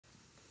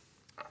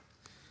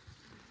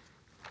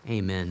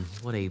Amen.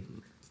 What a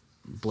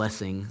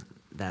blessing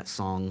that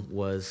song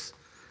was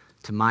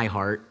to my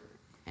heart,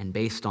 and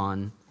based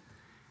on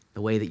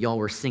the way that y'all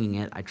were singing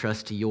it, I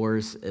trust to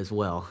yours as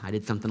well. I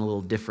did something a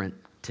little different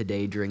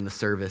today during the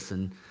service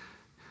and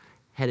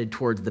headed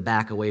towards the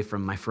back away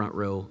from my front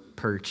row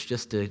perch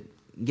just to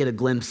get a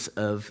glimpse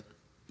of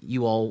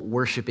you all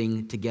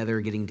worshiping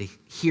together, getting to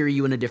hear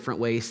you in a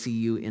different way, see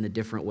you in a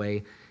different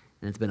way,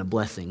 and it's been a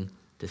blessing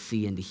to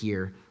see and to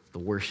hear the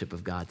worship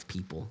of God's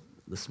people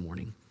this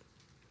morning.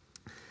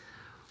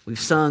 We've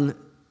sung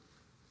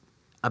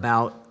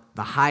about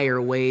the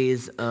higher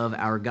ways of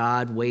our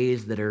God,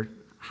 ways that are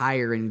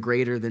higher and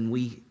greater than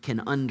we can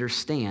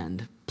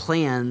understand,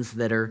 plans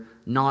that are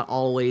not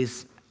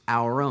always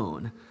our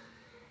own.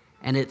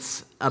 And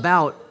it's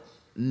about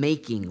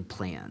making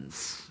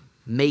plans,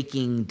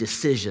 making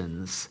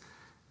decisions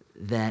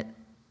that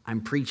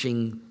I'm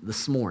preaching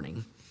this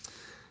morning.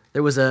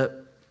 There was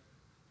a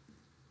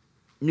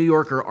New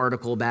Yorker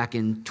article back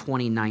in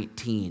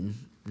 2019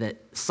 that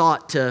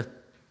sought to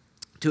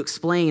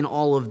explain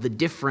all of the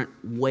different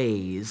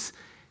ways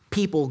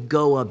people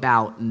go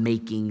about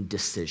making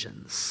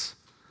decisions.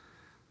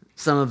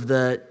 Some of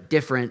the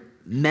different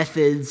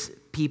methods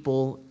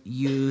people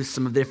use,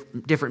 some of the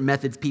different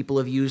methods people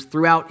have used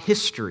throughout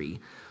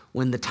history.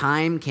 When the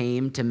time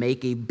came to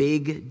make a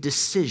big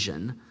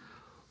decision,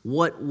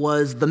 what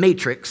was the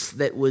matrix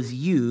that was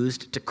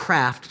used to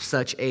craft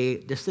such a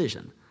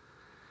decision?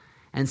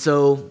 And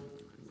so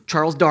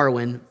Charles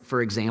Darwin,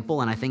 for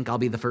example, and I think I'll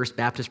be the first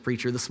Baptist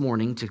preacher this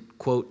morning to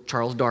quote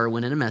Charles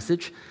Darwin in a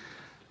message.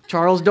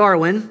 Charles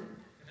Darwin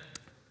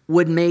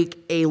would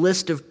make a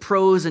list of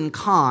pros and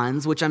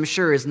cons, which I'm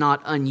sure is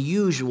not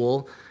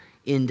unusual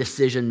in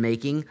decision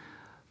making,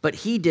 but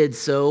he did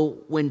so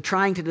when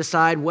trying to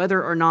decide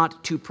whether or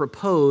not to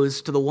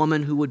propose to the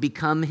woman who would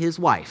become his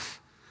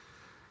wife.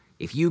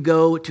 If you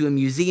go to a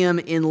museum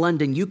in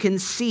London, you can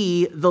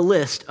see the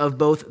list of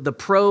both the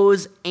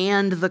pros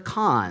and the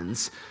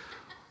cons,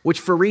 which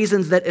for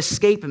reasons that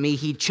escape me,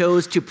 he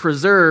chose to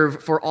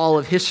preserve for all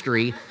of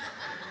history,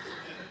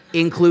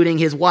 including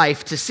his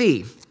wife, to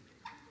see.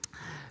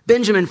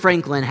 Benjamin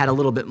Franklin had a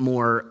little bit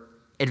more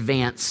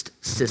advanced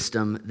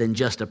system than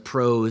just a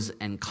pros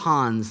and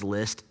cons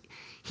list.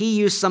 He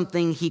used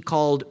something he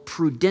called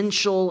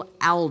prudential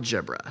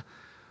algebra,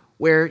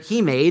 where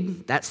he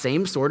made that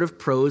same sort of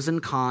pros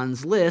and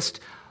cons list,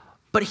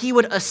 but he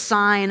would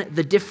assign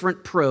the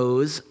different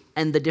pros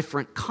and the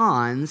different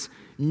cons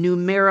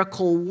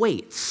numerical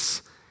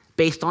weights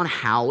based on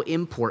how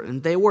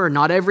important they were.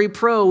 Not every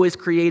pro is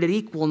created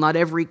equal. Not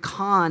every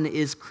con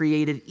is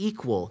created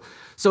equal.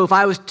 So if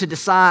I was to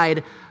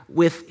decide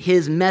with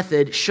his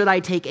method, should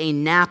I take a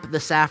nap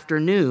this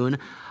afternoon,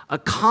 a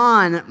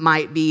con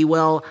might be,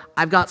 well,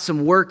 I've got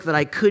some work that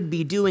I could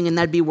be doing and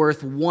that'd be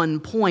worth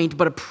 1 point,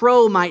 but a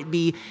pro might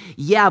be,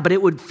 yeah, but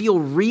it would feel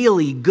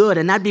really good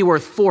and that'd be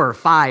worth 4 or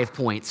 5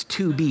 points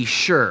to be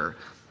sure.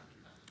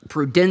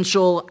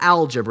 Prudential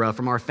algebra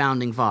from our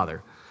founding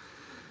father.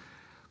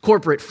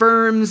 Corporate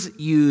firms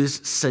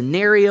use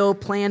scenario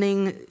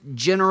planning.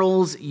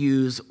 Generals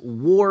use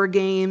war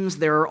games.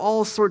 There are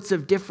all sorts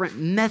of different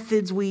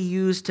methods we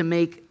use to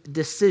make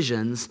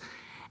decisions.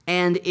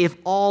 And if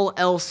all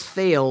else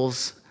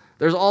fails,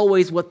 there's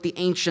always what the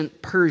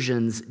ancient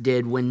Persians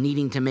did when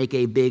needing to make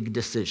a big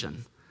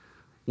decision.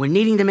 When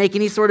needing to make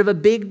any sort of a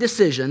big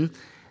decision,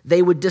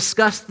 they would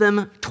discuss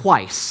them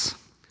twice.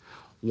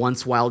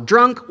 Once while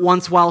drunk,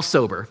 once while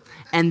sober,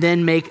 and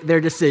then make their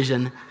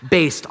decision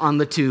based on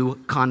the two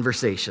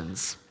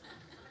conversations.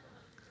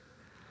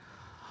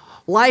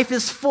 Life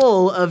is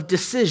full of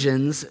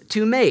decisions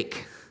to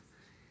make.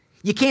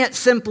 You can't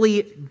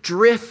simply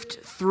drift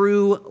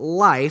through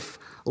life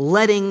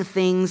letting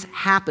things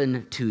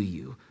happen to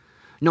you.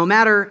 No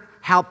matter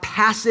how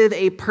passive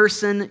a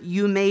person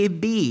you may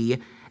be,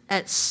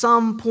 at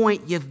some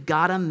point you've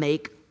got to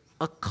make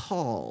a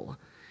call.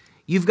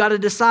 You've got to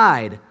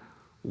decide,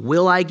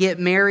 will I get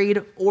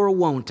married or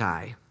won't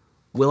I?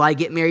 Will I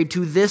get married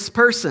to this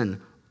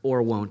person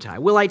or won't I?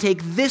 Will I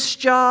take this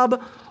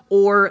job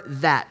or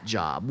that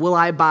job? Will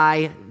I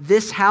buy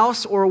this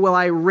house or will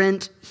I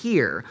rent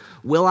here?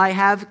 Will I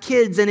have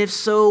kids, and if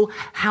so,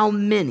 how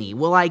many?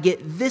 Will I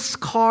get this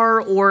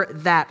car or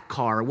that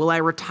car? Will I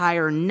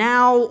retire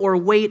now or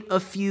wait a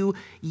few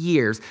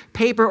years?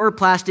 Paper or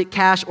plastic,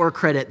 cash or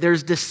credit?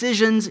 There's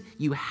decisions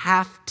you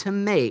have to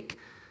make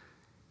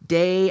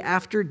day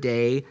after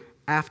day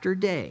after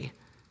day.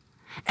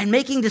 And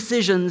making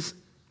decisions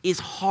is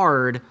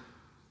hard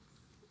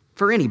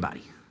for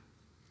anybody,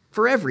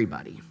 for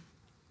everybody.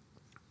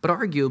 But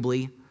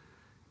arguably,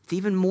 it's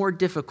even more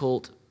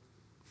difficult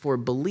for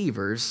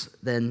believers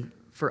than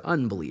for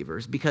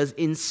unbelievers, because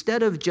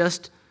instead of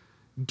just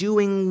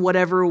doing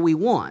whatever we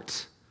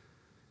want,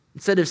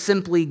 instead of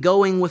simply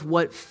going with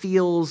what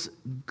feels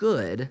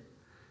good,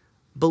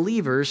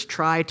 believers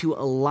try to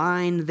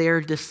align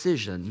their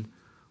decision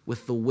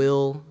with the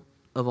will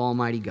of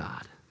Almighty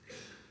God.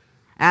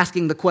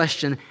 Asking the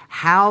question,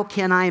 how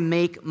can I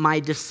make my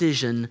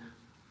decision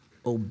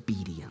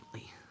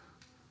obediently?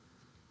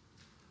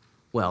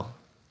 Well,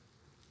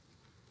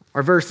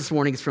 Our verse this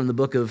morning is from the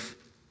book of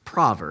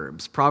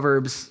Proverbs,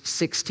 Proverbs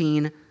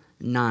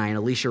 16:9.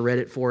 Alicia read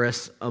it for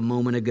us a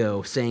moment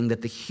ago, saying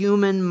that the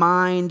human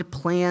mind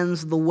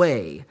plans the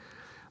way,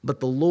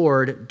 but the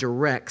Lord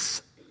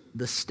directs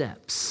the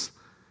steps.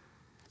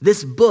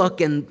 This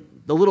book and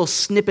the little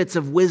snippets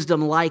of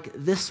wisdom like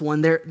this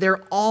one,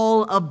 they're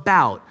all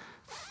about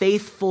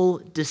faithful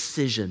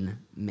decision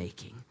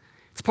making.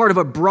 It's part of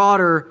a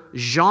broader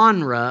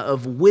genre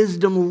of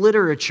wisdom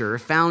literature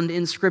found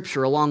in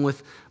Scripture, along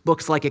with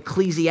books like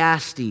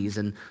Ecclesiastes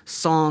and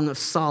Song of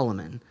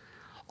Solomon.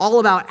 All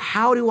about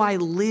how do I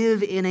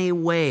live in a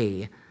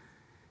way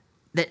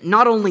that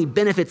not only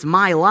benefits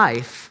my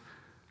life,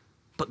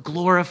 but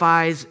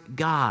glorifies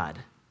God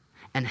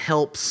and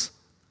helps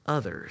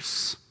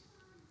others.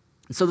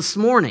 And so this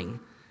morning,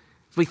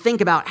 if we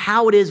think about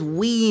how it is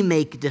we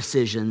make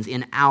decisions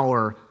in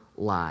our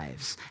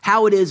lives,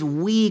 how it is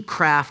we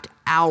craft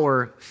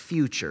our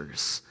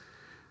futures,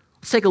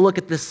 let's take a look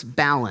at this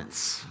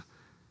balance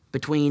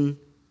between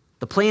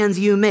the plans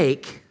you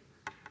make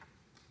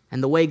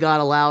and the way God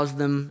allows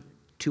them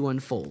to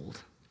unfold,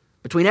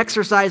 between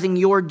exercising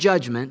your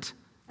judgment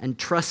and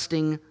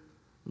trusting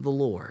the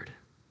Lord,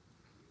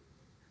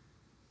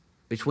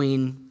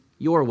 between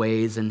your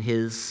ways and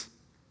His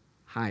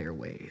higher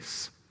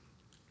ways.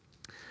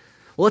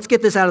 Well, let's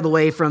get this out of the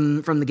way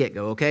from the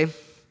get-go, okay?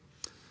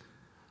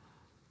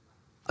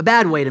 A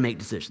bad way to make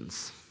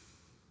decisions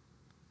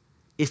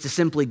is to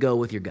simply go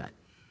with your gut.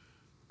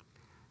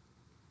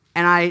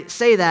 And I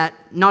say that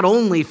not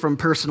only from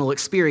personal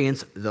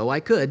experience, though I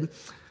could,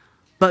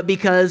 but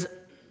because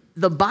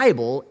the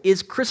Bible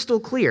is crystal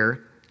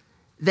clear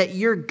that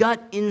your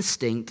gut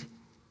instinct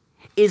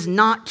is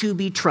not to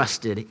be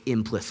trusted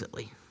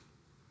implicitly.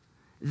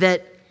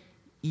 That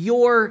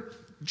your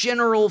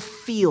general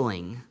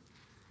feeling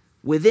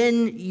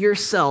within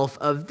yourself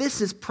of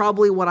this is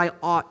probably what I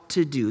ought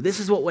to do,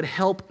 this is what would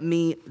help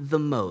me the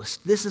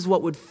most, this is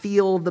what would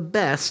feel the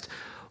best,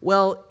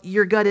 well,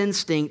 your gut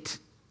instinct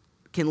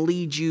can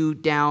lead you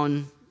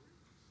down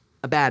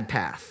a bad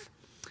path.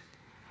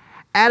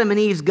 Adam and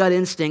Eve's gut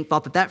instinct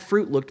thought that that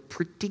fruit looked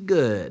pretty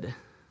good.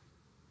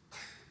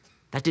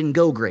 That didn't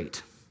go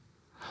great.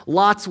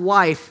 Lot's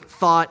wife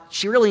thought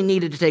she really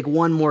needed to take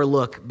one more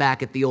look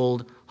back at the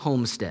old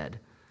homestead,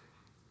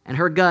 and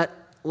her gut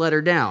let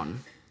her down.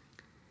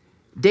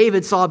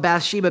 David saw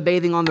Bathsheba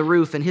bathing on the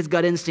roof, and his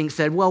gut instinct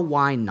said, well,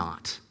 why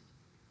not?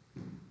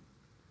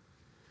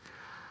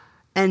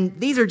 And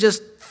these are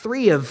just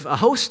three of a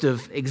host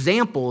of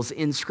examples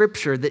in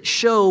Scripture that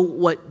show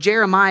what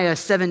Jeremiah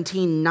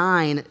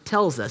 17:9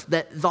 tells us,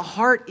 that the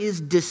heart is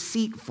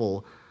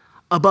deceitful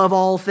above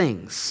all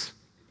things,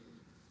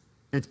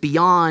 and it's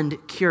beyond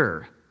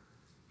cure.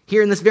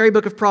 Here in this very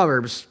book of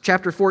Proverbs,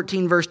 chapter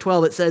 14, verse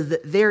 12, it says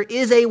that there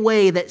is a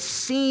way that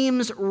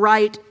seems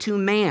right to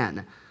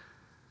man,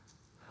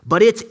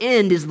 but its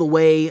end is the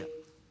way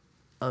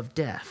of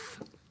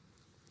death.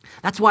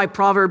 That's why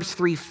Proverbs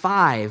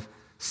 3:5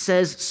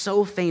 says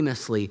so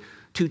famously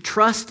to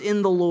trust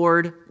in the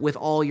Lord with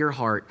all your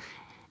heart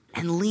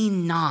and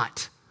lean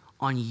not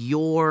on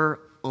your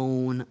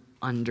own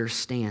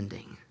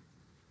understanding.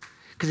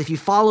 Because if you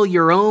follow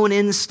your own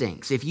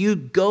instincts, if you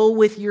go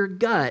with your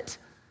gut,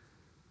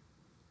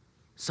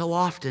 so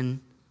often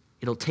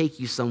it'll take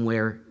you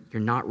somewhere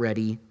you're not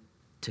ready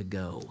to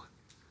go.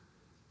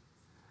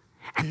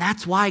 And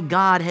that's why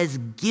God has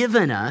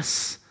given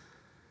us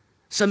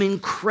some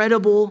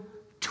incredible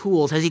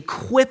tools, has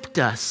equipped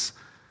us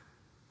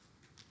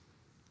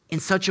in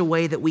such a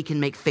way that we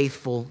can make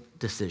faithful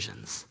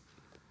decisions.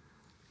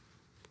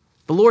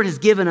 The Lord has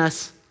given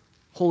us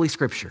Holy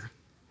Scripture,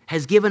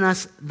 has given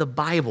us the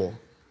Bible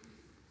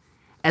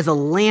as a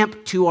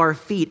lamp to our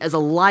feet, as a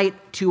light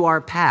to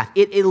our path.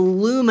 It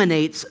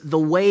illuminates the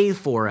way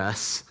for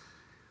us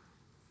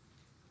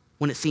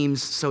when it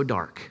seems so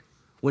dark.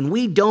 When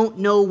we don't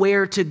know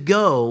where to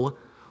go,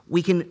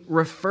 we can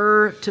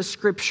refer to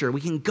Scripture.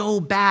 We can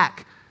go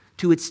back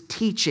to its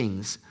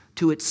teachings,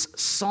 to its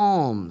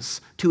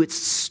psalms, to its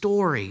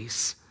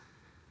stories,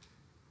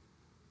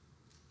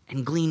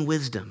 and glean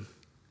wisdom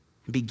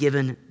and be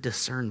given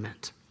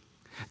discernment.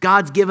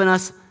 God's given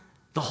us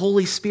the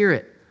Holy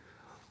Spirit,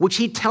 which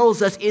He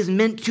tells us is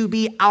meant to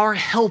be our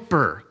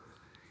helper,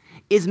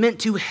 is meant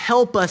to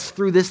help us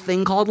through this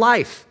thing called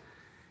life,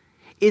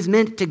 is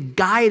meant to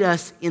guide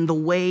us in the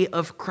way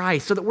of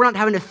Christ so that we're not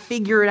having to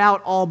figure it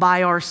out all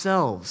by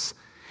ourselves.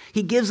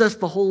 He gives us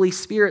the Holy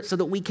Spirit so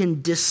that we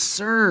can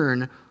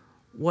discern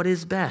what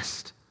is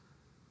best.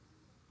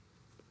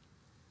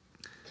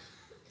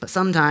 But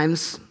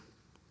sometimes,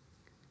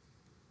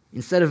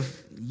 instead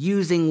of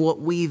using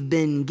what we've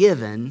been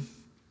given,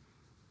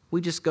 we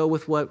just go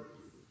with what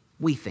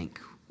we think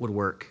would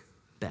work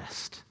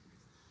best.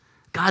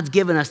 God's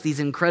given us these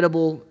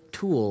incredible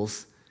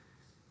tools,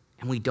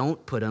 and we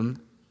don't put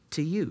them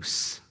to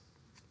use.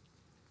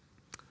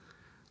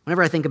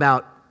 Whenever I think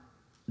about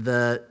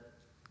the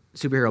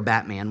superhero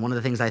Batman, one of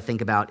the things I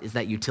think about is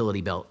that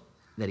utility belt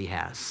that he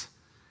has.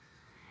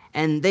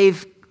 And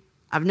they've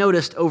I've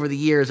noticed over the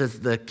years as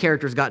the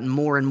characters gotten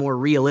more and more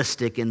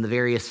realistic in the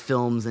various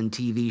films and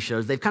TV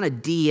shows, they've kind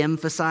of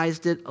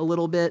de-emphasized it a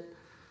little bit.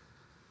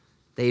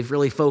 They've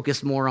really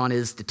focused more on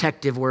his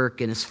detective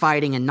work and his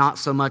fighting and not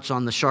so much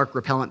on the shark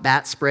repellent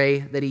bat spray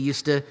that he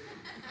used to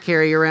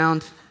carry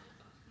around.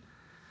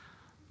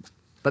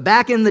 But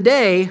back in the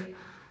day,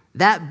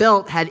 that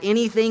belt had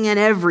anything and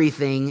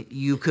everything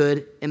you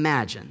could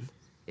imagine.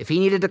 If he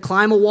needed to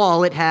climb a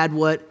wall, it had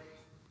what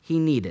he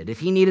needed. If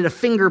he needed a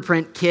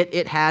fingerprint kit,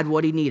 it had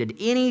what he needed.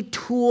 Any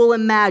tool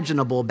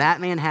imaginable,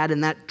 Batman had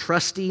in that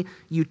trusty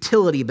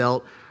utility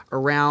belt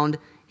around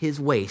his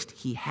waist.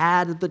 He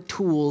had the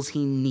tools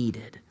he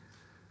needed.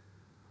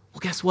 Well,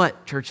 guess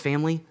what, church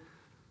family?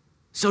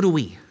 So do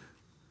we.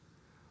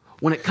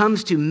 When it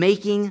comes to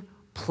making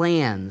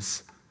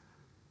plans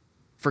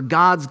for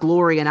God's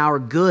glory and our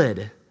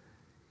good,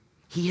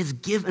 He has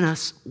given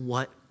us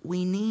what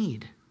we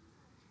need.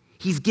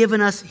 He's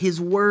given us His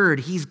Word.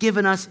 He's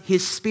given us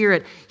His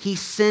Spirit. He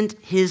sent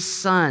His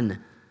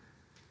Son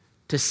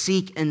to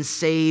seek and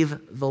save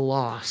the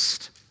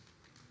lost.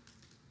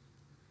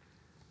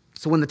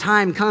 So when the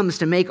time comes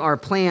to make our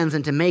plans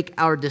and to make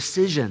our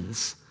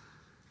decisions,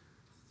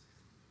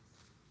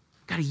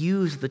 we've got to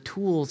use the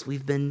tools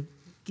we've been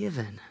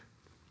given.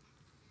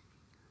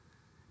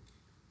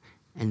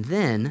 And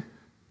then,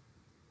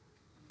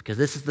 because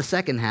this is the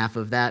second half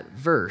of that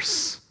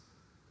verse,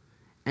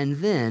 and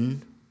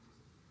then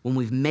when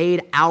we've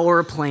made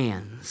our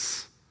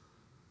plans,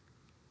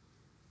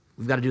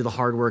 we've got to do the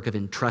hard work of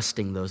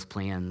entrusting those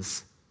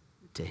plans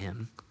to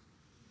Him.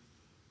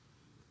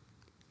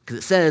 Because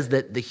it says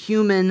that the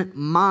human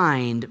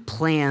mind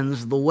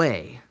plans the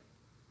way,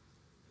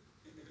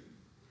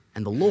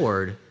 and the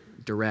Lord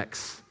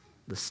directs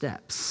the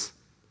steps.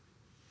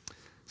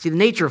 See, the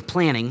nature of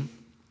planning,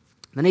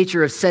 the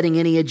nature of setting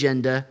any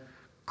agenda,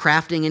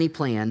 crafting any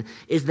plan,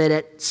 is that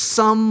at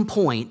some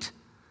point,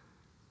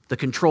 the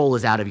control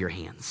is out of your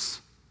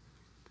hands.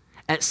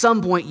 At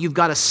some point, you've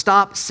got to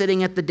stop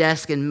sitting at the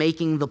desk and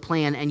making the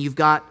plan, and you've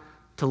got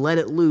to let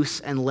it loose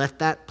and let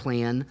that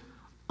plan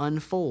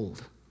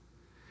unfold.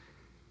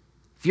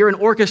 If you're an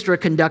orchestra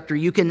conductor,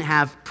 you can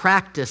have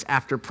practice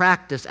after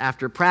practice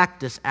after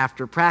practice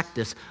after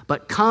practice,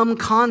 but come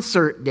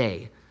concert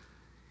day,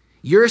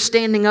 you're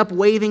standing up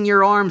waving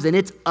your arms, and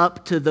it's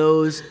up to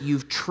those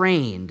you've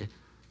trained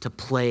to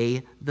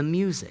play the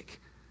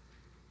music.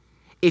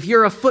 If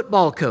you're a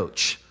football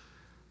coach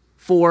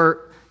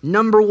for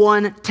number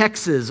 1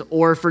 Texas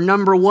or for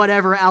number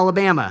whatever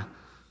Alabama,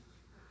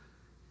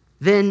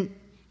 then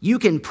you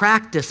can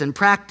practice and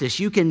practice.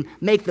 You can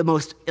make the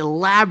most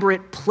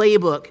elaborate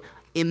playbook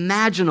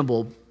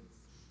imaginable.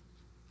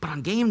 But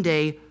on game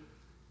day, you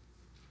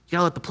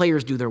gotta let the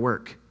players do their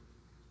work.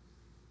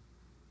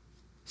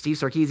 Steve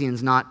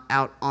Sarkisian's not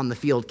out on the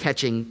field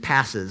catching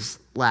passes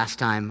last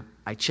time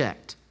I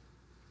checked.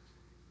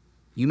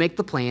 You make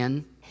the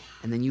plan,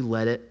 and then you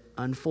let it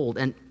unfold.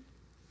 And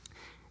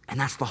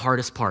that's the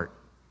hardest part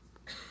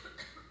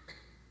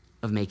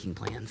of making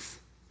plans.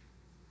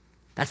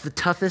 That's the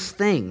toughest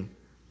thing,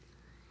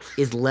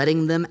 is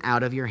letting them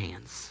out of your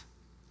hands.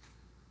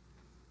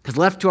 Because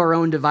left to our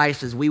own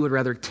devices, we would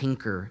rather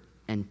tinker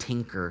and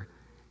tinker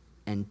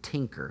and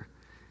tinker,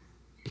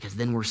 because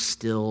then we're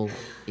still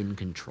in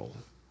control.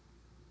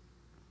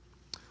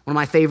 One of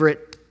my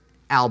favorite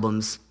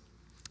albums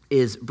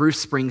is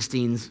Bruce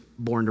Springsteen's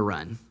Born to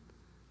Run.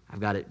 I've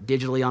got it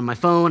digitally on my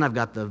phone. I've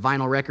got the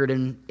vinyl record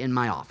in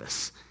my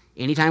office.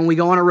 Anytime we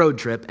go on a road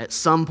trip, at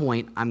some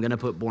point, I'm going to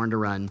put Born to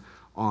Run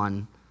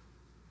on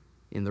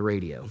in the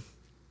radio.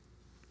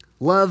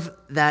 Love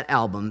that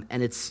album,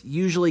 and it's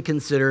usually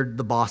considered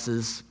the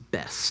Boss's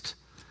best.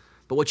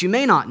 But what you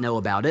may not know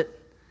about it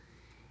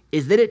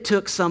is that it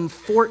took some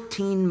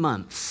 14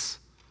 months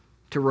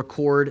to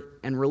record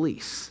and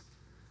release.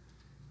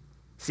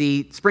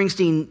 See,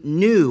 Springsteen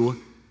knew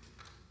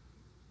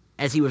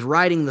as he was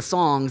writing the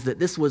songs that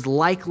this was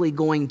likely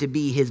going to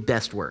be his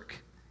best work.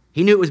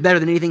 He knew it was better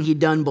than anything he'd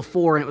done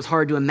before, and it was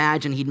hard to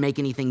imagine he'd make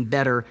anything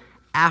better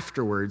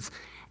afterwards.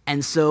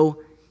 And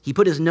so he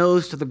put his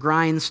nose to the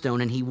grindstone,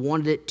 and he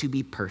wanted it to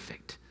be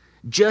perfect,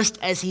 just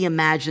as he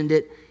imagined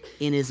it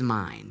in his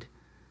mind.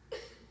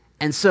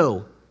 And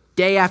so,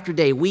 day after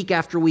day, week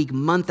after week,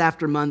 month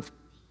after month,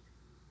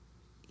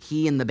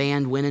 he and the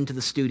band went into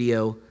the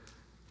studio,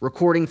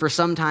 recording for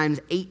sometimes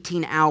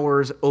 18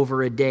 hours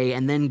over a day,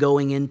 and then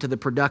going into the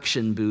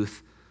production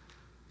booth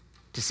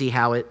to see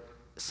how it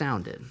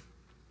sounded.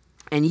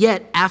 And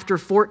yet, after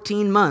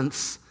 14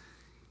 months,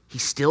 he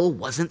still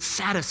wasn't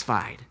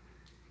satisfied.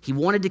 He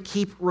wanted to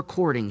keep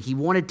recording. He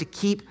wanted to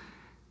keep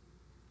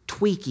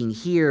tweaking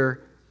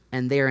here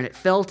and there, and it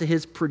fell to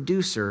his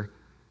producer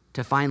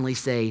to finally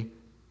say,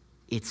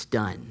 "It's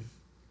done.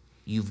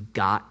 You've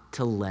got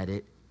to let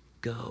it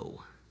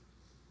go."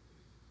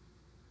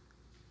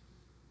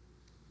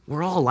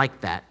 We're all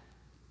like that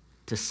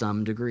to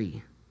some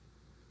degree.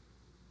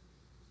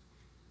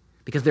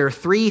 Because there are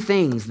 3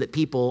 things that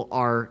people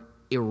are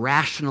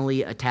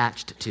irrationally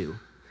attached to: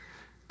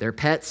 their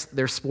pets,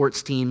 their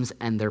sports teams,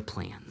 and their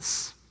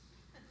plans.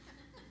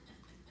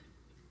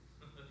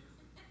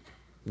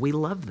 we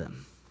love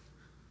them.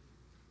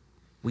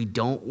 We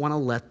don't want to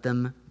let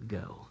them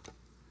go.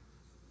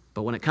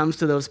 But when it comes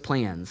to those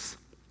plans,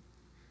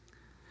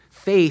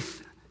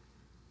 faith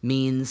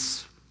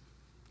means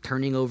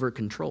turning over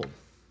control.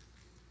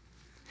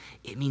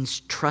 It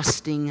means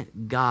trusting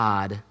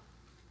God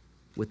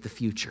with the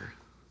future.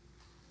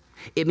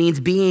 It means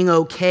being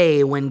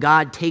okay when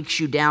God takes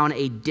you down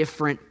a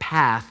different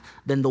path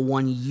than the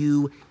one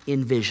you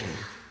envisioned,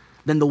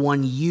 than the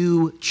one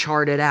you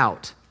charted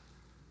out.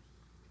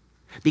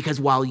 Because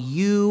while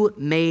you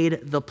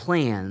made the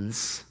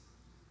plans,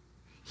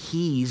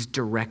 He's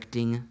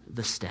directing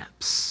the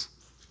steps.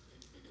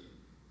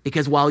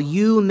 Because while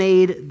you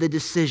made the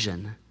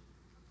decision,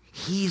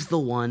 He's the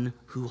one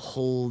who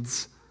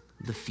holds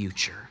the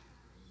future.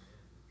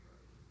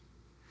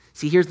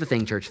 See, here's the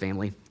thing, church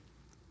family.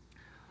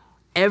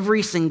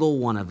 Every single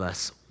one of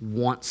us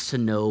wants to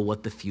know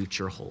what the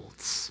future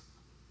holds.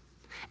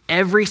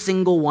 Every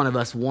single one of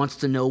us wants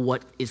to know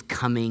what is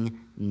coming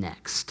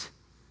next.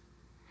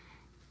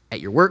 At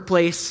your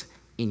workplace,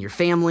 in your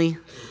family,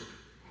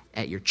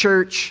 at your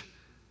church,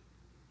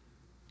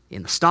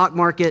 in the stock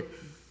market,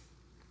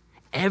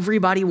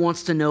 everybody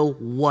wants to know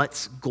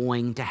what's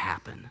going to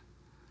happen.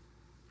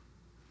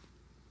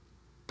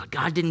 But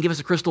God didn't give us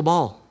a crystal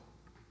ball.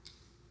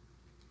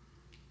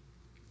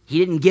 He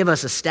didn't give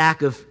us a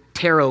stack of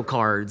tarot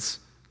cards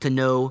to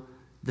know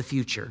the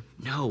future.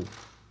 No.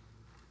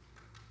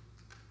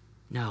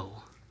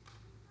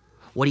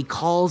 What He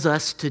calls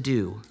us to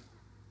do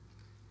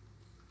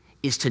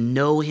is to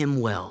know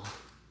Him well,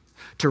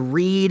 to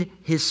read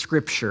His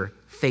Scripture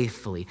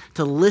faithfully,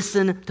 to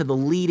listen to the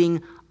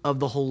leading of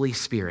the Holy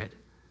Spirit.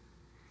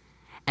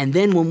 And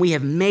then when we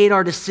have made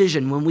our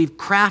decision, when we've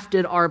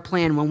crafted our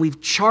plan, when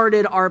we've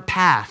charted our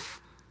path,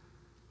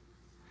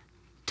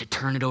 to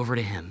turn it over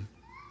to Him,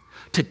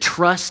 to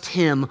trust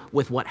Him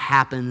with what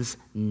happens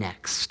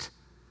next.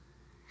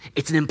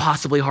 It's an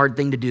impossibly hard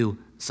thing to do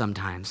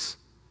sometimes.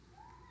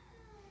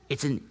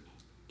 It's an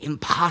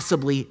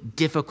impossibly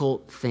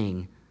difficult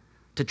thing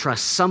to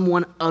trust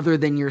someone other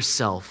than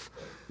yourself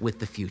with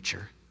the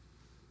future.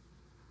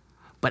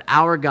 But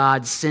our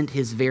God sent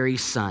His very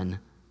Son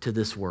to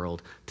this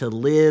world to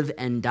live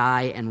and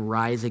die and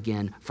rise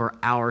again for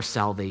our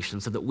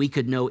salvation so that we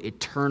could know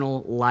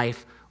eternal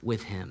life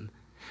with Him.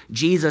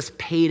 Jesus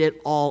paid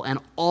it all, and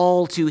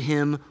all to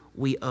Him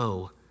we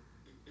owe.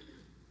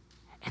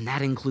 And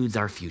that includes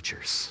our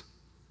futures.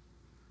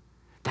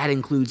 That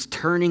includes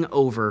turning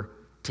over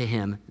to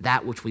Him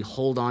that which we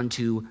hold on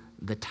to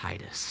the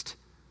tightest.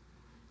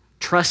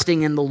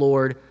 Trusting in the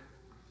Lord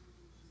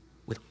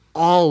with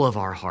all of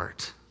our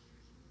heart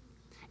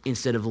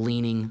instead of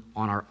leaning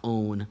on our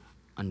own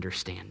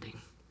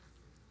understanding.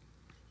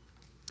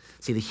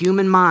 See, the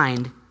human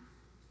mind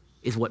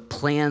is what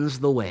plans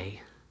the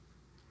way.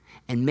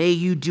 And may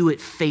you do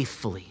it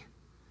faithfully.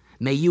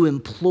 May you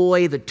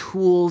employ the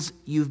tools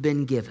you've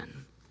been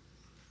given.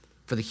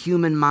 For the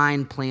human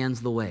mind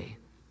plans the way.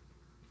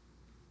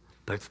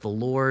 But it's the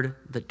Lord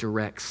that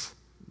directs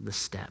the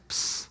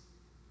steps.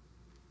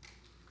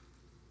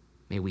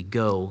 May we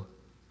go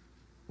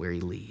where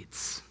He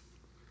leads.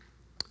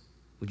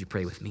 Would you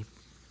pray with me?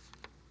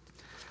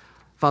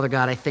 Father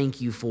God, I thank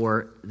You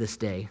for this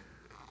day.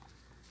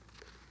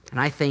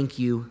 And I thank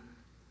You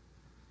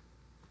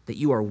that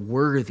You are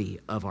worthy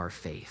of our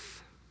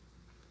faith,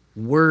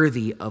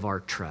 worthy of our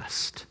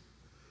trust,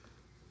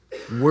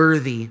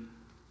 worthy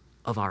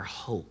of our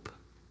hope.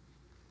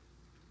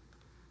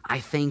 I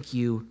thank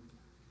You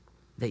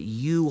that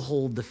You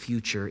hold the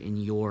future in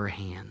Your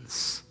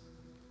hands.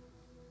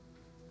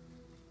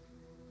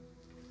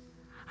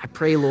 I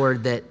pray,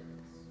 Lord, that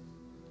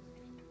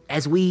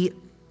as we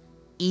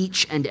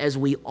each and as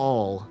we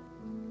all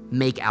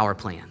make our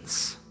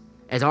plans,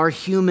 as our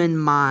human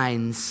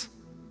minds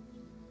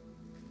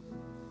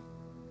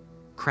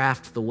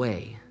craft the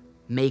way,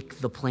 make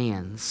the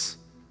plans,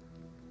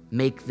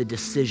 make the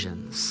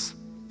decisions,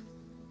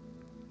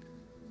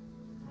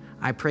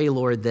 I pray,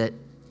 Lord, that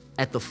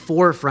at the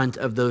forefront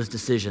of those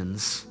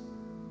decisions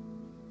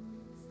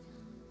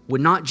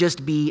would not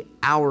just be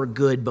our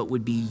good, but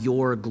would be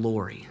Your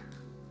glory.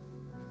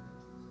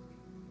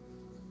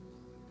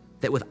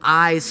 That with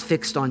eyes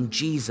fixed on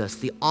Jesus,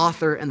 the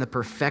author and the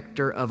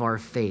perfecter of our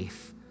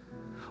faith,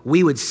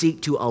 we would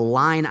seek to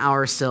align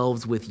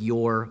ourselves with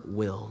Your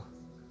will.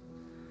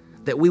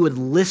 That we would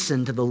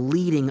listen to the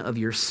leading of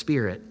Your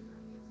Spirit.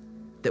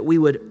 That we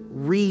would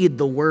read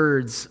the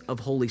words of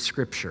Holy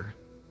Scripture.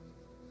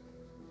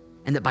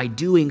 And that by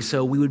doing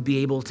so, we would be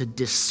able to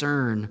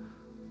discern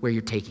where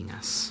You're taking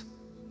us.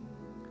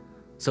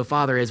 So,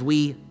 Father, as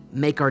we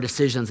make our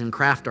decisions and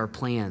craft our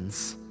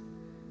plans,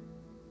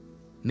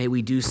 may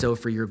we do so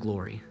for Your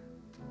glory.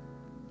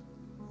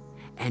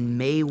 And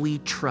may we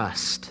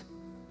trust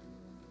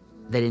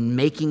that in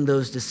making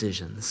those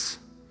decisions,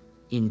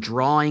 in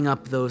drawing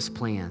up those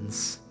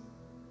plans,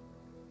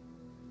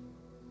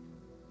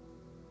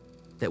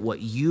 that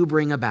what You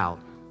bring about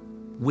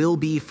will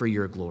be for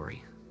Your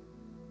glory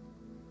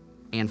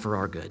and for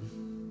our good.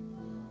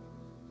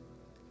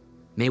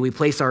 May we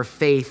place our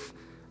faith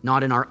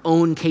not in our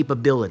own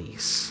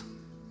capabilities,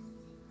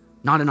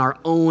 not in our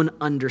own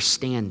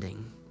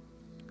understanding,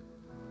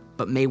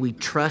 but may we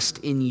trust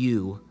in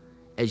you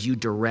as you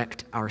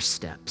direct our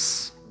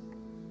steps.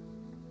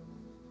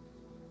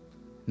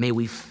 May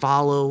we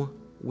follow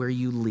where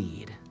you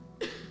lead.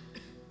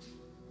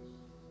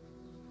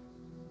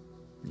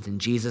 It's in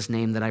Jesus'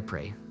 name that I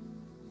pray.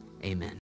 Amen.